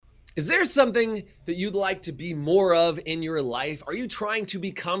Is there something that you'd like to be more of in your life? Are you trying to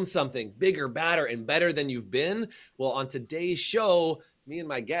become something bigger, badder, and better than you've been? Well, on today's show, me and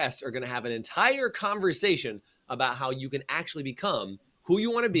my guests are going to have an entire conversation about how you can actually become who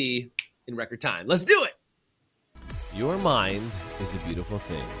you want to be in record time. Let's do it. Your mind is a beautiful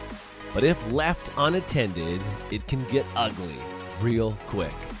thing, but if left unattended, it can get ugly real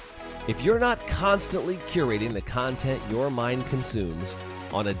quick. If you're not constantly curating the content your mind consumes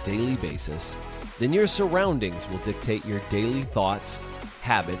on a daily basis, then your surroundings will dictate your daily thoughts,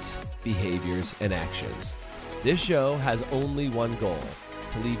 habits, behaviors, and actions. This show has only one goal: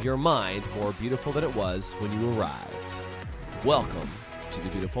 to leave your mind more beautiful than it was when you arrived. Welcome to the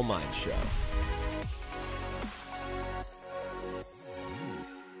Beautiful Mind Show.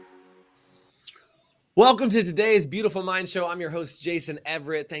 Welcome to today's Beautiful Mind Show. I'm your host, Jason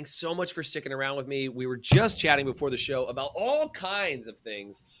Everett. Thanks so much for sticking around with me. We were just chatting before the show about all kinds of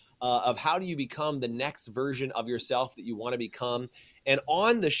things of how do you become the next version of yourself that you want to become. And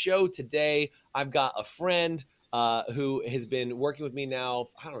on the show today, I've got a friend who has been working with me now,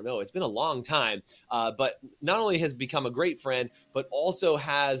 I don't know, it's been a long time, but not only has become a great friend, but also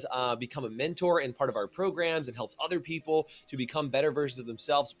has become a mentor and part of our programs and helps other people to become better versions of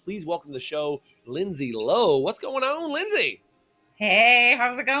themselves. Please welcome to the show, Lindsay Lowe. What's going on, Lindsay? Hey,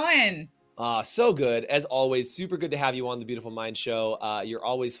 how's it going? So good. As always, super good to have you on the Beautiful Mind Show. You're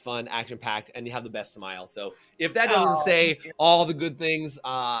always fun, action-packed, and you have the best smile. So if that doesn't say all the good things,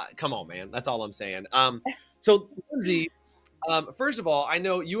 come on, man. That's all I'm saying. So, Lindsay, first of all, I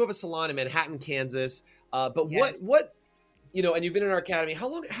know you have a salon in Manhattan, Kansas, but Yes. what, and you've been in our academy. How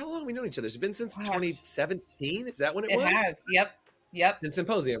long have we known each other? It's been since 2017. Is that when it was? It has. Yep. Since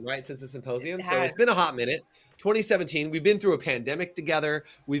Symposium, right? Since the Symposium. So has. it's been a hot minute. 2017. We've been through a pandemic together.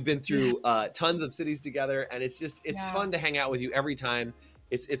 We've been through tons of cities together, and it's fun to hang out with you every time.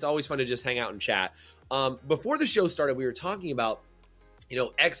 It's always fun to just hang out and chat. Before the show started, we were talking about,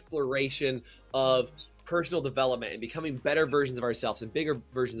 exploration of personal development and becoming better versions of ourselves and bigger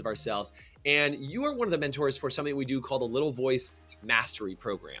versions of ourselves. And you are one of the mentors for something we do called the Little Voice Mastery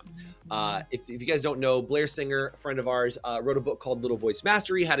Program. If you guys don't know, Blair Singer, a friend of ours, wrote a book called Little Voice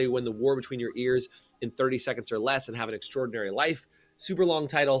Mastery: How to Win the War Between Your Ears in 30 Seconds or Less and Have an Extraordinary Life. Super long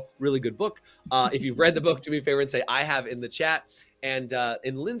title, really good book. If you've read the book, do me a favor and say I have in the chat. And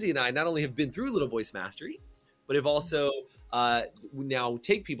Lindsay and I not only have been through Little Voice Mastery, but have also now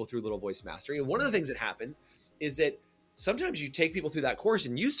take people through Little Voice Mastery. And one of the things that happens is that sometimes you take people through that course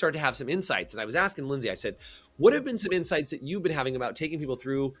and you start to have some insights. And I was asking Lindsay, I said, what have been some insights that you've been having about taking people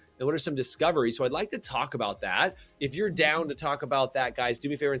through, and what are some discoveries? So I'd like to talk about that. If you're down to talk about that, guys, do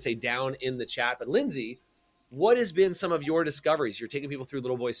me a favor and say down in the chat. But Lindsay, what has been some of your discoveries? You're taking people through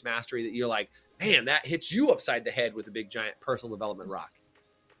Little Voice Mastery that you're like, man, that hits you upside the head with a big, giant personal development rock.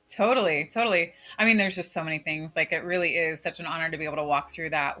 Totally. I mean, there's just so many things. Like, it really is such an honor to be able to walk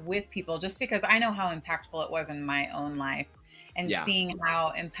through that with people, just because I know how impactful it was in my own life, and seeing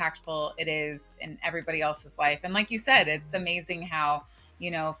how impactful it is in everybody else's life. And like you said, it's amazing how,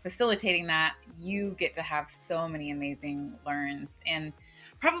 facilitating that, you get to have so many amazing learns. And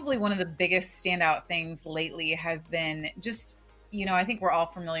probably one of the biggest standout things lately has been just, I think we're all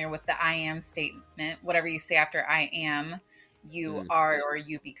familiar with the I am statement. Whatever you say after I am, you are or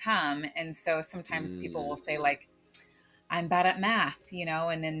you become. And so sometimes people will say, like, I'm bad at math,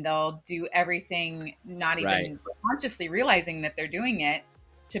 and then they'll do everything, not even consciously realizing that they're doing it,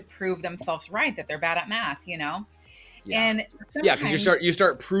 to prove themselves right, that they're bad at math, And because you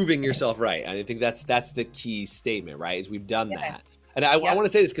start proving yourself right. I think that's the key statement, right? Is we've done that. And I want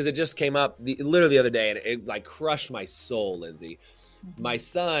to say this because it just came up literally the other day, and it like crushed my soul, Lindsay. My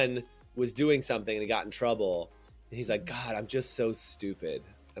son was doing something and he got in trouble. And he's like, God, I'm just so stupid.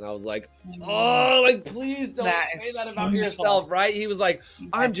 And I was like, oh, like, please don't say that about yourself, right? He was like,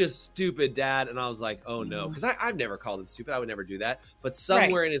 I'm just stupid, Dad. And I was like, oh, no. Because I've never called him stupid. I would never do that. But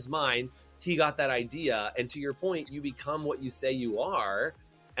somewhere in his mind, he got that idea. And to your point, you become what you say you are.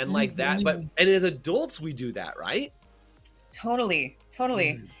 And like that. And as adults, we do that, right? Totally.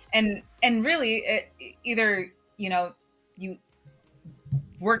 And really, either, you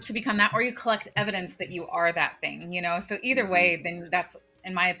work to become that, or you collect evidence that you are that thing, so either way, then that's,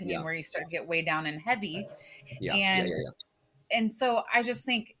 in my opinion, where you start to get way down and heavy. And so I just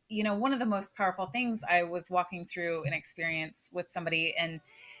think, one of the most powerful things, I was walking through an experience with somebody, and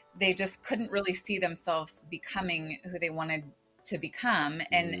they just couldn't really see themselves becoming who they wanted to become.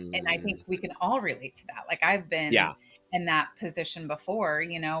 And I think we can all relate to that. Like, I've been in that position before,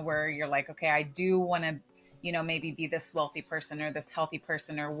 where you're like, okay, I do want to, maybe be this wealthy person or this healthy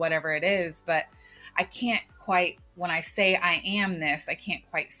person or whatever it is. But I can't quite, when I say I am this, I can't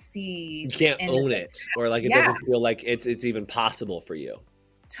quite see. You can't own it, or like, it doesn't feel like it's even possible for you.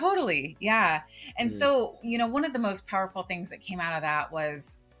 Totally. Yeah. And so, one of the most powerful things that came out of that was,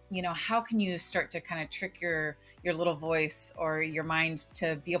 how can you start to kind of trick your little voice or your mind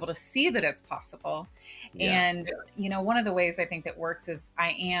to be able to see that it's possible? And, one of the ways I think that works is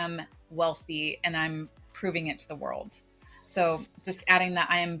I am wealthy and I'm proving it to the world. So just adding that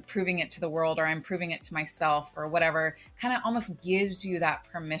I am proving it to the world, or I'm proving it to myself, or whatever, kind of almost gives you that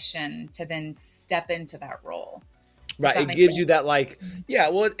permission to then step into that role. Right. It gives you that, like,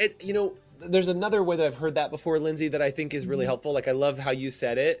 well, there's another way that I've heard that before, Lindsay, that I think is really helpful. Like, I love how you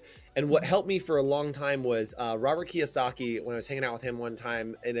said it. And what helped me for a long time was Robert Kiyosaki. When I was hanging out with him one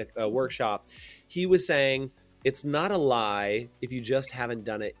time in a workshop, he was saying, it's not a lie if you just haven't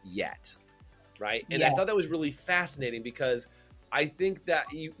done it yet. Right. And I thought that was really fascinating, because I think that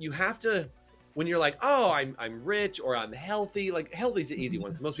you have to, when you're like, oh, I'm rich, or I'm healthy, like, healthy is the easy one,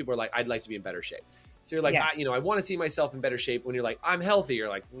 because most people are like, I'd like to be in better shape. So you're like, I want to see myself in better shape. When you're like, I'm healthy, you're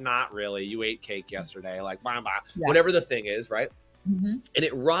like, not really. You ate cake yesterday, like, blah, blah, whatever the thing is, right? And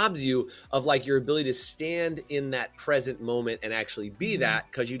it robs you of, like, your ability to stand in that present moment and actually be that,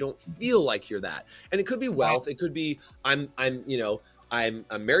 because you don't feel like you're that. And it could be wealth. It could be I'm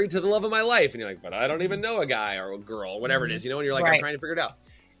married to the love of my life, and you're like, but I don't even know a guy or a girl, whatever it is, and you're like, I'm trying to figure it out.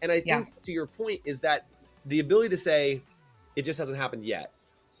 And I think to your point is that the ability to say it just hasn't happened yet,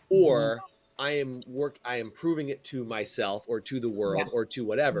 or I am proving it to myself or to the world or to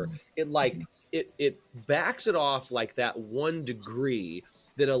whatever. It backs it off, like, that 1 degree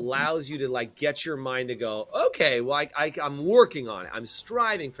that allows you to, like, get your mind to go, okay, well, I'm working on it. I'm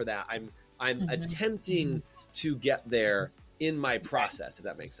striving for that. I'm attempting to get there in my process, if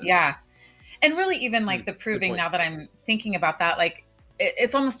that makes sense. Yeah. And really, even like the proving, now that I'm thinking about that, like,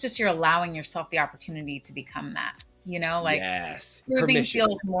 it's almost just, you're allowing yourself the opportunity to become that, like, proving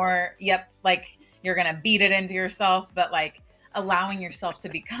feels more, like you're going to beat it into yourself, but, like, allowing yourself to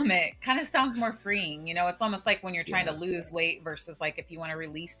become it kind of sounds more freeing. It's almost like when you're trying to lose weight versus, like, if you want to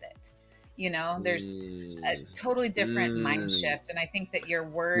release it. There's a totally different mind shift, and I think that your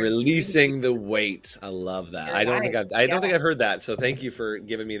words releasing the weight. I love that. I don't think I've heard that. So thank you for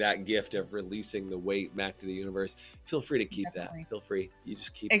giving me that gift of releasing the weight back to the universe. Feel free to keep that. Feel free. You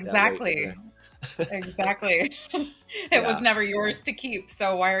just keep exactly. Exactly. It was never yours to keep.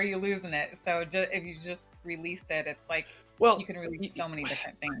 So why are you losing it? So if you just release it, it's like, you can release so many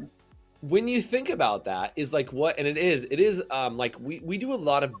different things. When you think about that, is like what, and it is like we do a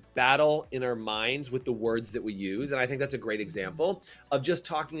lot of battle in our minds with the words that we use. And I think that's a great example of just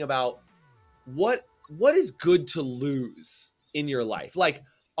talking about what is good to lose in your life. Like,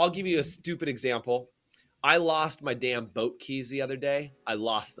 I'll give you a stupid example. I lost my damn boat keys the other day. I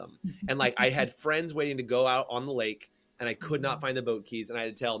lost them. And, like, I had friends waiting to go out on the lake, and I could not find the boat keys. And I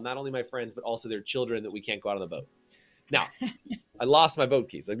had to tell not only my friends, but also their children that we can't go out on the boat. Now, I lost my boat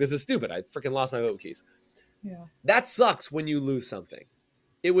keys. Like, this is stupid. I freaking lost my boat keys. Yeah. That sucks when you lose something.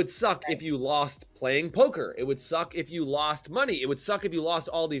 It would suck if you lost playing poker. It would suck if you lost money. It would suck if you lost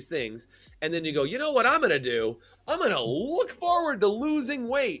all these things. And then you go, you know what I'm going to do? I'm going to look forward to losing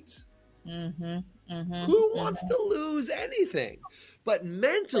weight. Who wants to lose anything? But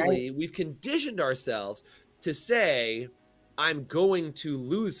mentally, we've conditioned ourselves to say, I'm going to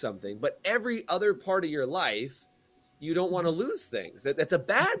lose something. But every other part of your life, you don't want to lose things. That's a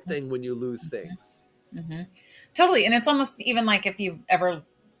bad thing when you lose things. Totally. And it's almost even like if you've ever,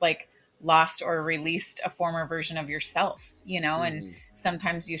 like, lost or released a former version of yourself, and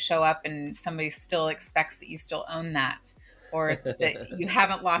sometimes you show up and somebody still expects that you still own that, or that you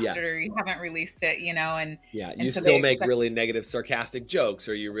haven't lost it, or you haven't released it, and you still make really negative, sarcastic jokes,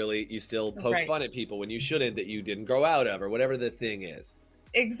 or you still poke fun at people when you shouldn't, that you didn't grow out of, or whatever the thing is.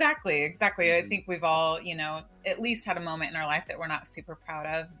 Exactly. I think we've all, at least had a moment in our life that we're not super proud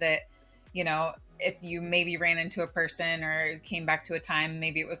of, that, if you maybe ran into a person or came back to a time,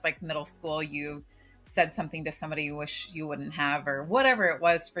 maybe it was like middle school, you said something to somebody you wish you wouldn't have, or whatever it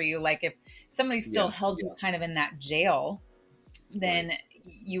was for you. Like, if somebody still held you kind of in that jail, then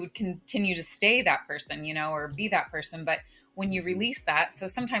you would continue to stay that person, or be that person. But when you release that, so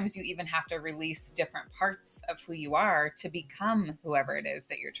sometimes you even have to release different parts of who you are to become whoever it is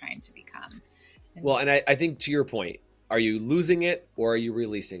that you're trying to become. And I think, to your point, are you losing it or are you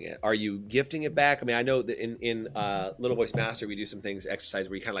releasing it? Are you gifting it back? I mean, I know that in Little Voice Master, we do some things, exercise,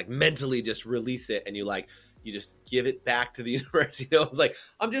 where you kind of like mentally just release it, and you just give it back to the universe. It's like,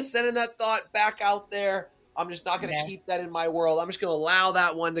 I'm just sending that thought back out there. I'm just not going to keep that in my world. I'm just going to allow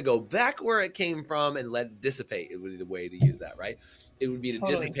that one to go back where it came from and let it dissipate. It would be the way to use that, right? it would be to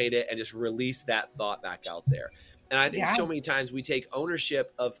dissipate it and just release that thought back out there. And I think so many times we take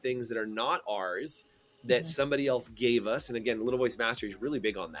ownership of things that are not ours, that somebody else gave us. And again, Little Voice Mastery is really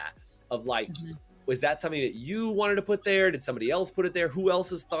big on that, of like, was that something that you wanted to put there? Did somebody else put it there? Who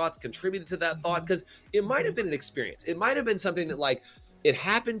else's thoughts contributed to that thought? Because it might have been an experience. It might have been something that like, it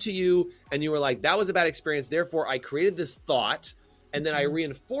happened to you and you were like, that was a bad experience. Therefore, I created this thought. And then I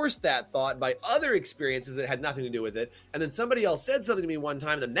reinforced that thought by other experiences that had nothing to do with it. And then somebody else said something to me one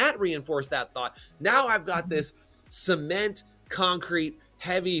time, and then that reinforced that thought. Now I've got this cement, concrete,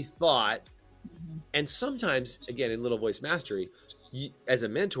 heavy thought. And sometimes, again, in Little Voice Mastery, as a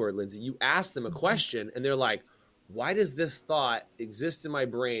mentor, Lindsay, you ask them a question and they're like, why does this thought exist in my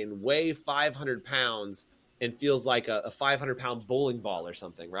brain, weigh 500 pounds and feels like a 500-pound bowling ball or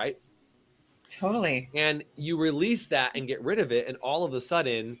something, right? Totally. And you release that and get rid of it. And all of a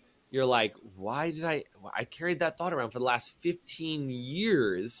sudden you're like, why did I carried that thought around for the last 15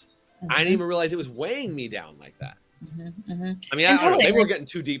 years. I didn't even realize it was weighing me down like that. I mean, I don't know, maybe we're getting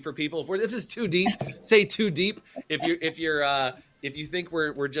too deep for people. If this is too deep, say too deep. If you think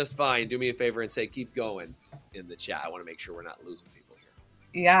we're just fine, do me a favor and say, keep going in the chat. I want to make sure we're not losing people here.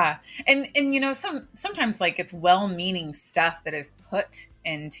 Yeah. And you know, sometimes like it's well-meaning stuff that is put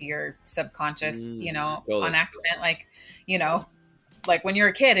into your subconscious, you know, on accident. Like, you know, like when you're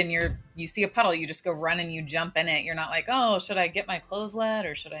a kid and you see a puddle, you just go run and you jump in it. You're not like, oh, should I get my clothes wet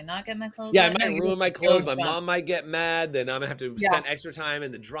or should I not get my clothes wet? I might ruin my clothes. My mom might get mad. Then I'm gonna have to spend extra time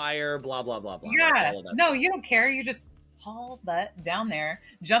in the dryer, blah, blah, blah, blah. Yeah. No, you don't care. You just haul butt down there,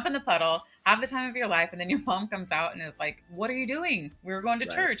 jump in the puddle, have the time of your life. And then your mom comes out and is like, what are you doing? We were going to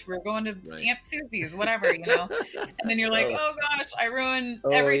church. We were going to Aunt Susie's, whatever, you know? And then you're like, oh gosh, I ruined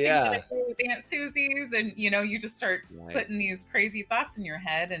everything that I did with Aunt Susie's. And, you know, you just start putting these crazy thoughts in your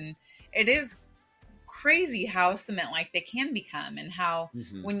head. And it is crazy how cement-like they can become, and how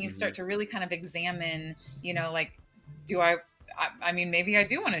when you start to really kind of examine, you know, like, I mean, maybe I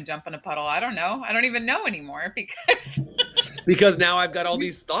do want to jump in a puddle. I don't know. I don't even know anymore because now I've got all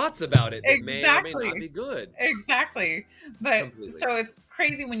these thoughts about it that may or may not be good. Exactly. But so it's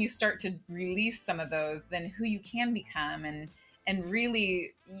crazy when you start to release some of those, then who you can become, and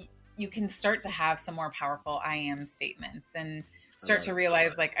really you can start to have some more powerful I am statements, and start to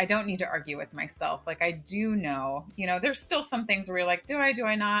realize, like, I don't need to argue with myself. Like, I do know, you know, there's still some things where you're like, do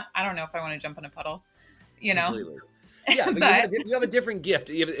I not? I don't know if I want to jump in a puddle, you know? Completely. Yeah, but you have a different gift.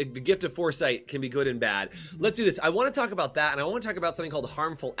 The gift of foresight can be good and bad. Let's do this. I want to talk about that, and I want to talk about something called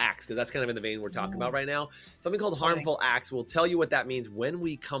harmful acts, because that's kind of in the vein we're talking about right now. Something called harmful acts. We'll tell you what that means when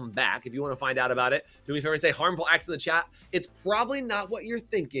we come back. If you want to find out about it, do me a favor and say harmful acts in the chat. It's probably not what you're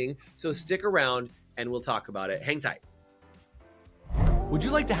thinking, so stick around and we'll talk about it. Hang tight. Would you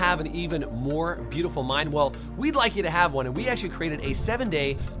like to have an even more beautiful mind? Well, we'd like you to have one, and we actually created a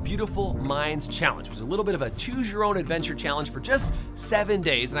 7-day Beautiful Minds Challenge, which is a little bit of a choose your own adventure challenge for just 7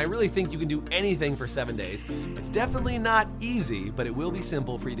 days, and I really think you can do anything for 7 days. It's definitely not easy, but it will be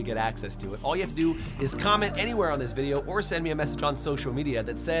simple for you to get access to it. All you have to do is comment anywhere on this video or send me a message on social media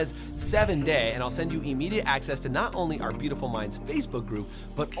that says 7-day, and I'll send you immediate access to not only our Beautiful Minds Facebook group,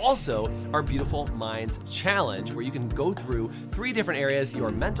 but also our Beautiful Minds Challenge, where you can go through 3 different areas: your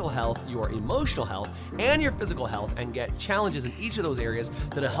mental health, your emotional health, and your physical health, and get challenges in each of those areas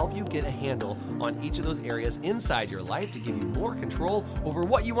that'll help you get a handle on each of those areas inside your life to give you more control over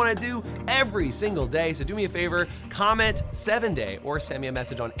what you want to do every single day. So do me a favor, comment 7-day or send me a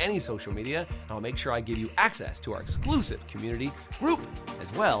message on any social media, and I'll make sure I give you access to our exclusive community group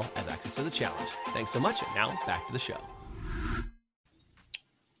as well as access to the challenge. Thanks so much, and now back to the show.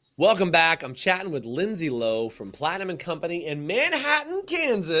 Welcome back. I'm chatting with Lindsay Lowe from Platinum & Company in Manhattan,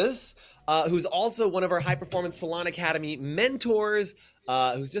 Kansas, who's also one of our High Performance Salon Academy mentors,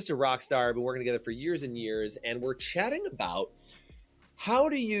 who's just a rock star. Been working together for years and years, and we're chatting about how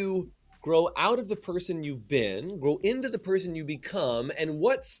do you grow out of the person you've been, grow into the person you become, and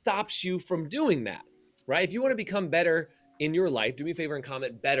what stops you from doing that, right? If you want to become better in your life, do me a favor and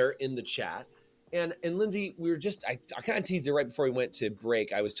comment better in the chat. And Lindsay, I kind of teased it right before we went to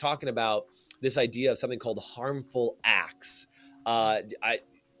break. I was talking about this idea of something called harmful acts.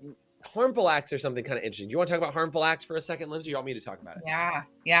 Harmful acts are something kind of interesting. Do you want to talk about harmful acts for a second, Lindsay? Or you want me to talk about it?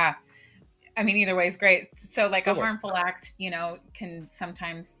 Yeah. I mean, either way is great. So like a harmful act, you know, can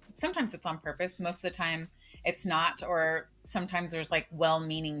sometimes it's on purpose. Most of the time it's not, or sometimes there's like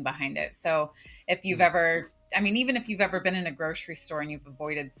well-meaning behind it. So if you've even if you've ever been in a grocery store and you've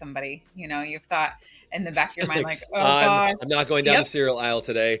avoided somebody, you know, you've thought in the back of your mind, like, oh God, I'm not going down the cereal aisle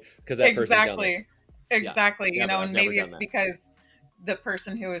today because that person's down there. Exactly. You know, and maybe it's because the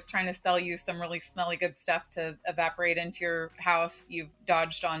person who is trying to sell you some really smelly good stuff to evaporate into your house, you've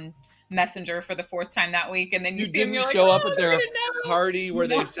dodged on Messenger for the 4th time that week, and then you see didn't them, show like, up at their party where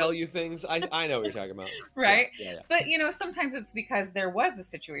they sell you things. I know what you're talking about. Right. But, you know, sometimes it's because there was a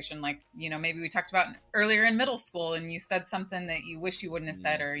situation like, you know, maybe we talked about earlier in middle school and you said something that you wish you wouldn't have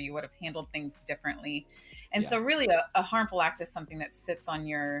said, or you would have handled things differently. And so really a harmful act is something that sits on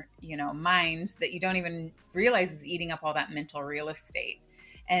your, you know, mind that you don't even realize is eating up all that mental real estate.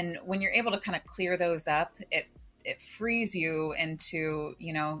 And when you're able to kind of clear those up, it frees you into,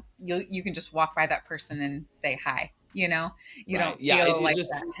 you know, you can just walk by that person and say hi, you know, you don't feel like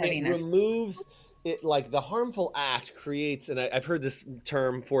that heaviness. It removes it, like the harmful act creates, and I've heard this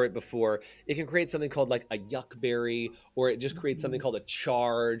term for it before, it can create something called like a yuckberry, or it just creates something called a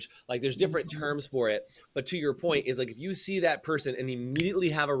charge. Like there's different terms for it. But to your point is like, if you see that person and immediately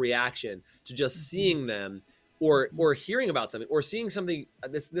have a reaction to just seeing them, or hearing about something, or seeing something,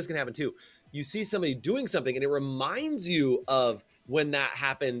 this can happen too. You see somebody doing something and it reminds you of when that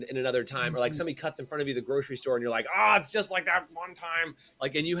happened in another time, or like somebody cuts in front of you at the grocery store and you're like, it's just like that one time.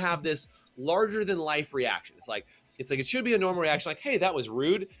 Like, and you have this larger than life reaction. It's like, it should be a normal reaction. Like, hey, that was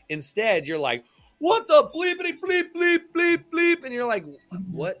rude. Instead, you're like, what the bleepity bleep, bleep, bleep, bleep. And you're like,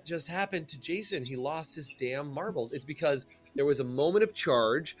 what just happened to Jason? He lost his damn marbles. It's because there was a moment of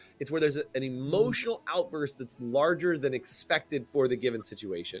charge. It's where there's an emotional outburst that's larger than expected for the given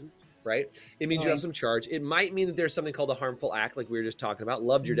situation, right? It means you have some charge. It might mean that there's something called a harmful act, like we were just talking about.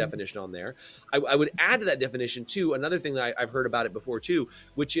 Loved your definition on there. I would add to that definition too, another thing that I've heard about it before too,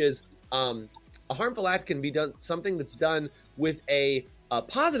 which is a harmful act can be done, something that's done with a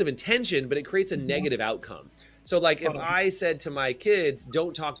positive intention, but it creates a negative outcome. So like if I said to my kids,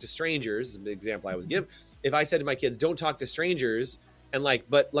 don't talk to strangers, is an example I was given. If I said to my kids, don't talk to strangers, and like,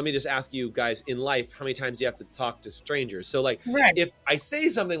 but let me just ask you guys, in life, how many times do you have to talk to strangers? So like, if I say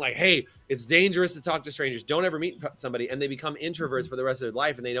something like, hey, it's dangerous to talk to strangers, don't ever meet somebody, and they become introverts for the rest of their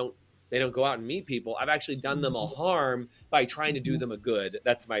life, and they don't go out and meet people, I've actually done them a harm by trying to do them a good.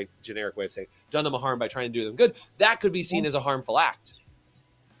 That's my generic way of saying, done them a harm by trying to do them good. That could be seen as a harmful act.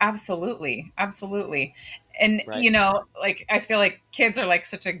 Absolutely. And, you know, like, I feel like kids are like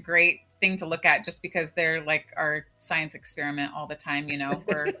such a great thing to look at just because they're like our science experiment all the time. You know,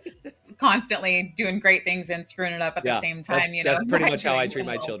 we're constantly doing great things and screwing it up at the same time. You know, that's pretty much how I treat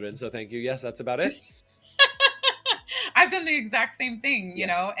my children. So thank you. Yes, that's about it. I've done the exact same thing, you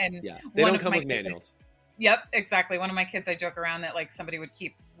know, and they don't come with manuals. Yep, exactly. One of my kids, I joke around that like somebody would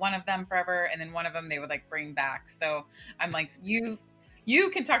keep one of them forever, and then one of them they would like bring back. So I'm like, you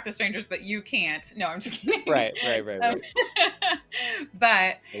can talk to strangers, but you can't. No, I'm just kidding. Right.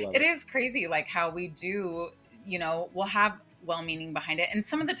 But it is crazy, like how we do, you know, we'll have well-meaning behind it. And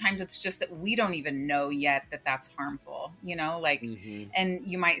some of the times it's just that we don't even know yet that that's harmful, you know, like, and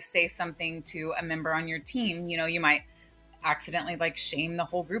you might say something to a member on your team, you know, you might accidentally like shame the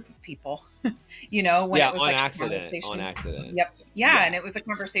whole group of people, you know, when it was on like accident. Yep. Yeah. And it was a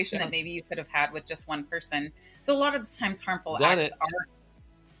conversation that maybe you could have had with just one person. So a lot of the times harmful acts are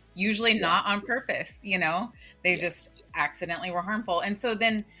usually not on purpose, you know, they just accidentally were harmful. And so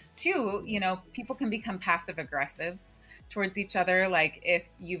then too, you know, people can become passive aggressive towards each other. Like if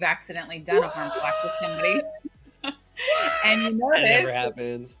you've accidentally done a harmful act with somebody and you notice that never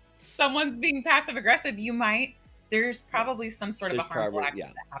happens, someone's being passive aggressive, there's probably some sort of a harmful act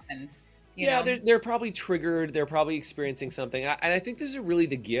that happened. You know? They're probably triggered. They're probably experiencing something. And I think this is really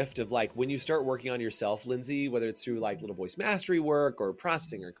the gift of like when you start working on yourself, Lindsay, whether it's through like Little Voice Mastery work or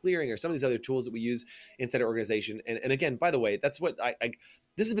processing or clearing or some of these other tools that we use inside our organization. And again, by the way, that's what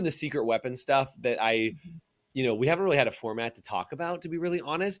this has been the secret weapon stuff that you know, we haven't really had a format to talk about, to be really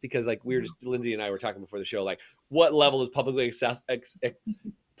honest, because like Lindsay and I were talking before the show, like what level is publicly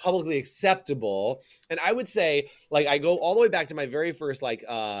acceptable. And I would say, like, I go all the way back to my very first like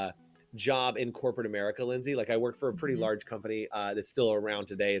job in corporate America, Lindsay. Like I worked for a pretty large company that's still around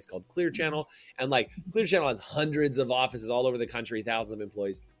today. It's called Clear Channel. And like Clear Channel has hundreds of offices all over the country, thousands of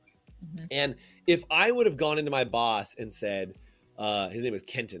employees. And if I would have gone into my boss and said, his name was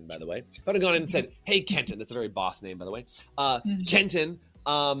Kenton, by the way. If I'd have gone in and said, hey, Kenton, that's a very boss name, by the way. Kenton,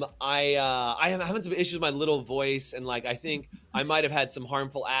 I'm having some issues with my little voice. And like, I think I might have had some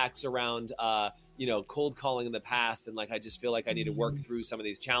harmful acts around, you know, cold calling in the past. And like, I just feel like I need to work through some of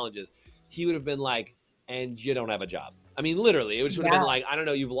these challenges. He would have been like, and you don't have a job. I mean, literally, it would have been like, I don't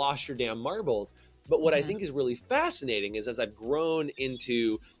know, you've lost your damn marbles. But what I think is really fascinating is as I've grown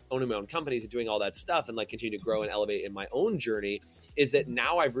into owning my own companies and doing all that stuff and like continue to grow and elevate in my own journey, is that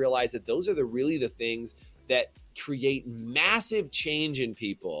now I've realized that those are really the things that create massive change in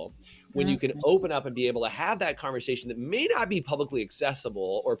people when you can open up and be able to have that conversation that may not be publicly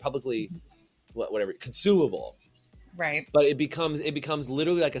accessible or publicly whatever consumable, right? But it becomes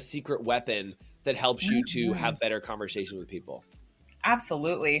literally like a secret weapon that helps you to have better conversation with people.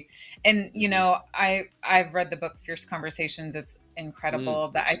 Absolutely. And you know, I've read the book Fierce Conversations. It's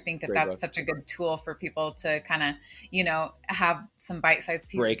incredible. That I think that's book. Such a good tool for people to kind of, you know, have some bite-sized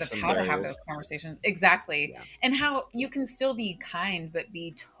pieces of how to have those conversations. Exactly. Yeah. And how you can still be kind, but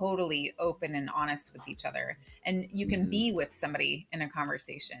be totally open and honest with each other. And you can be with somebody in a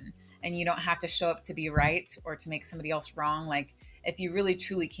conversation, and you don't have to show up to be right or to make somebody else wrong. Like, if you really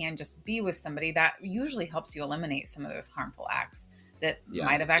truly can just be with somebody, that usually helps you eliminate some of those harmful acts that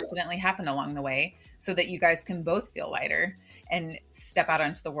might have accidentally happened along the way, so that you guys can both feel lighter and step out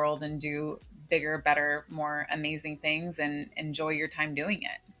into the world and do bigger, better, more amazing things and enjoy your time doing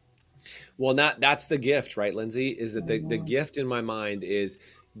it. Well, that's the gift, right, Lindsay? Is that the gift in my mind is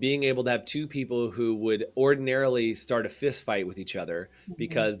being able to have two people who would ordinarily start a fist fight with each other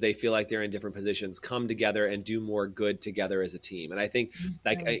because they feel like they're in different positions, come together and do more good together as a team. And I think,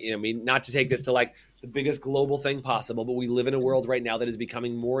 like, I mean, not to take this to like the biggest global thing possible, but we live in a world right now that is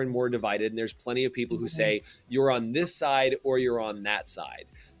becoming more and more divided. And there's plenty of people who say you're on this side or you're on that side.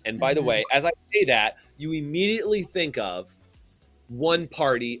 And by the way, as I say that, you immediately think of one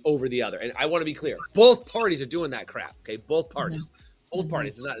party over the other. And I want to be clear, both parties are doing that crap. Okay. Both parties. Both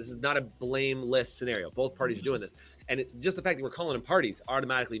parties. This is not a blameless scenario. Both parties are doing this. And just the fact that we're calling them parties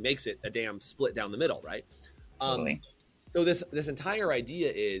automatically makes it a damn split down the middle, right? Totally. So this entire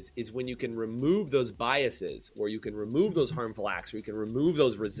idea is when you can remove those biases, or you can remove those harmful acts, or you can remove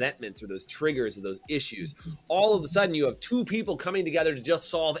those resentments or those triggers or those issues, all of a sudden you have two people coming together to just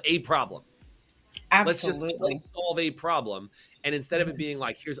solve a problem. Absolutely. Let's just solve a problem. And instead of it being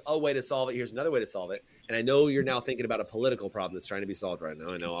like, here's a way to solve it, here's another way to solve it. And I know you're now thinking about a political problem that's trying to be solved right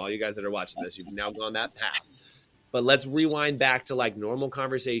now. I know all you guys that are watching this, you've now gone that path. But let's rewind back to like normal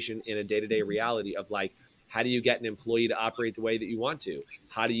conversation in a day-to-day reality of like, how do you get an employee to operate the way that you want to?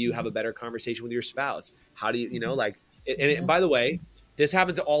 How do you have a better conversation with your spouse? How do you, like, and by the way, this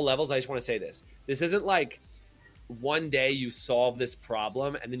happens at all levels. I just want to say this. This isn't like one day you solve this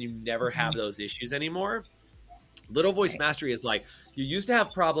problem and then you never have those issues anymore. Little Voice Mastery is like, you used to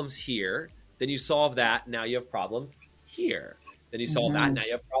have problems here, then you solve that, now you have problems here. Then you solve that, now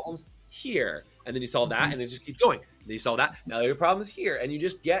you have problems here. And then you solve that, and it just keeps going. Then you solve that, now your problems here. And you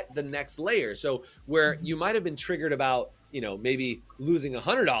just get the next layer. So where you might have been triggered about, maybe losing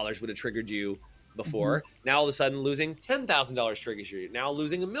 $100 would have triggered you before. Now all of a sudden losing $10,000 triggers you. Now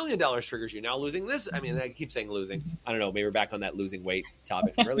losing $1 million triggers you. Now losing this. I mean, I keep saying losing. I don't know. Maybe we're back on that losing weight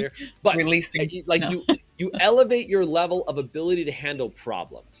topic from earlier. But you elevate your level of ability to handle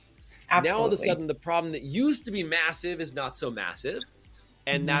problems. Absolutely. Now all of a sudden the problem that used to be massive is not so massive.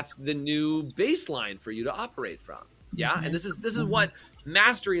 And that's the new baseline for you to operate from. Yeah. And this is what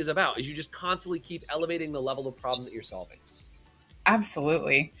mastery is about, is you just constantly keep elevating the level of problem that you're solving.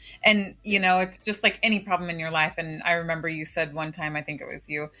 Absolutely. And, it's just like any problem in your life. And I remember you said one time, I think it was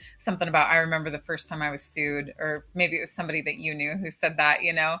you, something about, I remember the first time I was sued, or maybe it was somebody that you knew who said that,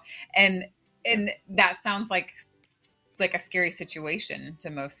 and that sounds like a scary situation to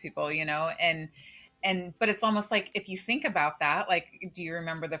most people, but it's almost like, if you think about that, like, do you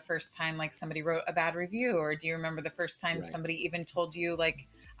remember the first time like somebody wrote a bad review, or do you remember the first time somebody even told you like,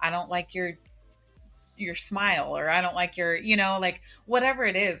 I don't like your smile, or I don't like your, like whatever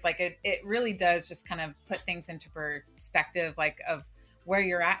it is, like it really does just kind of put things into perspective, like of where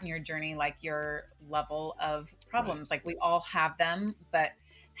you're at in your journey, like your level of problems, like we all have them, but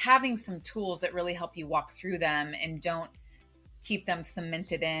having some tools that really help you walk through them and don't keep them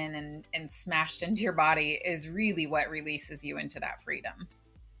cemented in and smashed into your body is really what releases you into that freedom.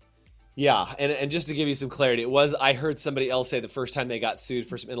 Yeah. And just to give you some clarity, I heard somebody else say the first time they got sued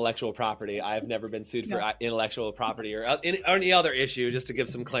for some intellectual property. I've never been sued for intellectual property or any other issue, just to give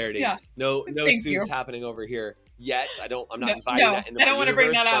some clarity. Yeah. No suits happening over here yet. I'm not inviting that into my universe. I don't want to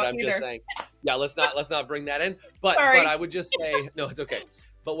bring that out either. Just saying, let's not bring that in. But I would just say, no, it's okay.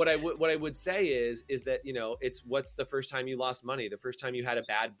 But what I would say is that, it's what's the first time you lost money, the first time you had a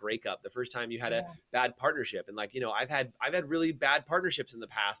bad breakup, the first time you had a bad partnership. And like, I've had really bad partnerships in the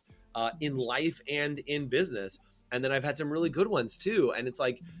past, in life and in business. And then I've had some really good ones too. And it's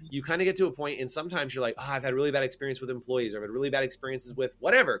like, you kind of get to a point, and sometimes you're like, I've had really bad experience with employees, or I've had really bad experiences with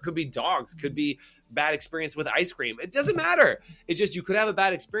whatever. It could be dogs, could be bad experience with ice cream. It doesn't matter. It's just, you could have a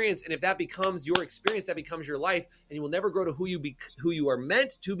bad experience. And if that becomes your experience, that becomes your life, and you will never grow to who you are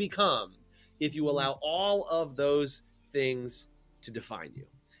meant to become if you allow all of those things to define you.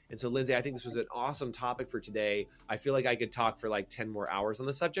 And so, Lindsay, I think this was an awesome topic for today. I feel like I could talk for like 10 more hours on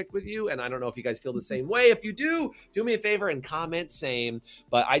the subject with you. And I don't know if you guys feel the same way. If you do me a favor and comment same.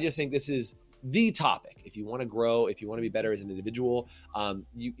 But I just think this is the topic. If you want to grow, if you want to be better as an individual,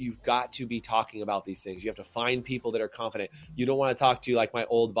 you've got to be talking about these things. You have to find people that are confident. You don't want to talk to like my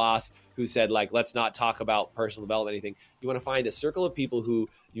old boss who said like, let's not talk about personal development, anything. You want to find a circle of people who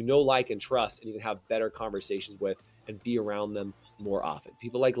you know, like, and trust, and you can have better conversations with and be around them more often.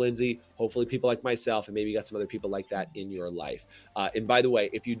 People like Lindsay, hopefully people like myself, and maybe you got some other people like that in your life. And by the way,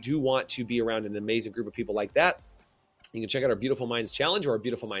 if you do want to be around an amazing group of people like that, you can check out our Beautiful Minds Challenge or our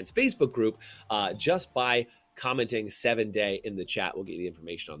Beautiful Minds Facebook group just by commenting 7-day in the chat. We'll get you the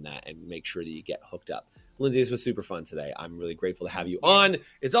information on that and make sure that you get hooked up. Lindsay, this was super fun today. I'm really grateful to have you on.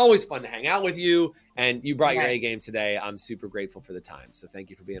 It's always fun to hang out with you, and you brought your A game today. I'm super grateful for the time. So thank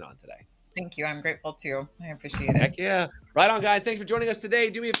you for being on today. Thank you. I'm grateful too. I appreciate it. Heck yeah. Right on, guys. Thanks for joining us today.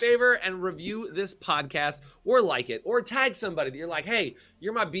 Do me a favor and review this podcast or like it or tag somebody that you're like, hey,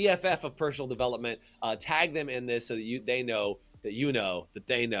 you're my BFF of personal development. Tag them in this so that they know that you know that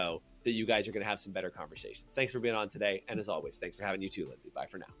they know that you guys are going to have some better conversations. Thanks for being on today. And as always, thanks for having you too, Lindsay. Bye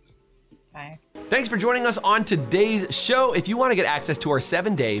for now. Bye. Thanks for joining us on today's show. If you want to get access to our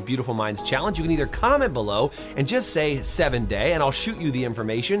 7-day Beautiful Minds Challenge, you can either comment below and just say 7-day, and I'll shoot you the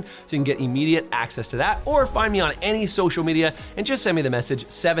information so you can get immediate access to that, or find me on any social media and just send me the message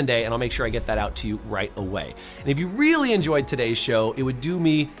 7-day, and I'll make sure I get that out to you right away. And if you really enjoyed today's show, it would do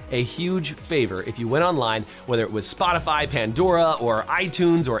me a huge favor if you went online, whether it was Spotify, Pandora, or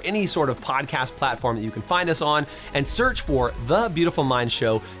iTunes, or any sort of podcast platform that you can find us on, and search for The Beautiful Mind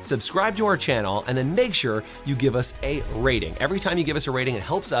Show, subscribe to our channel, and then make sure you give us a rating. Every time you give us a rating, it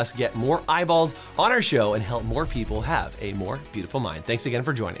helps us get more eyeballs on our show and help more people have a more beautiful mind. Thanks again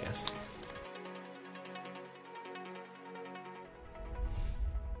for joining us.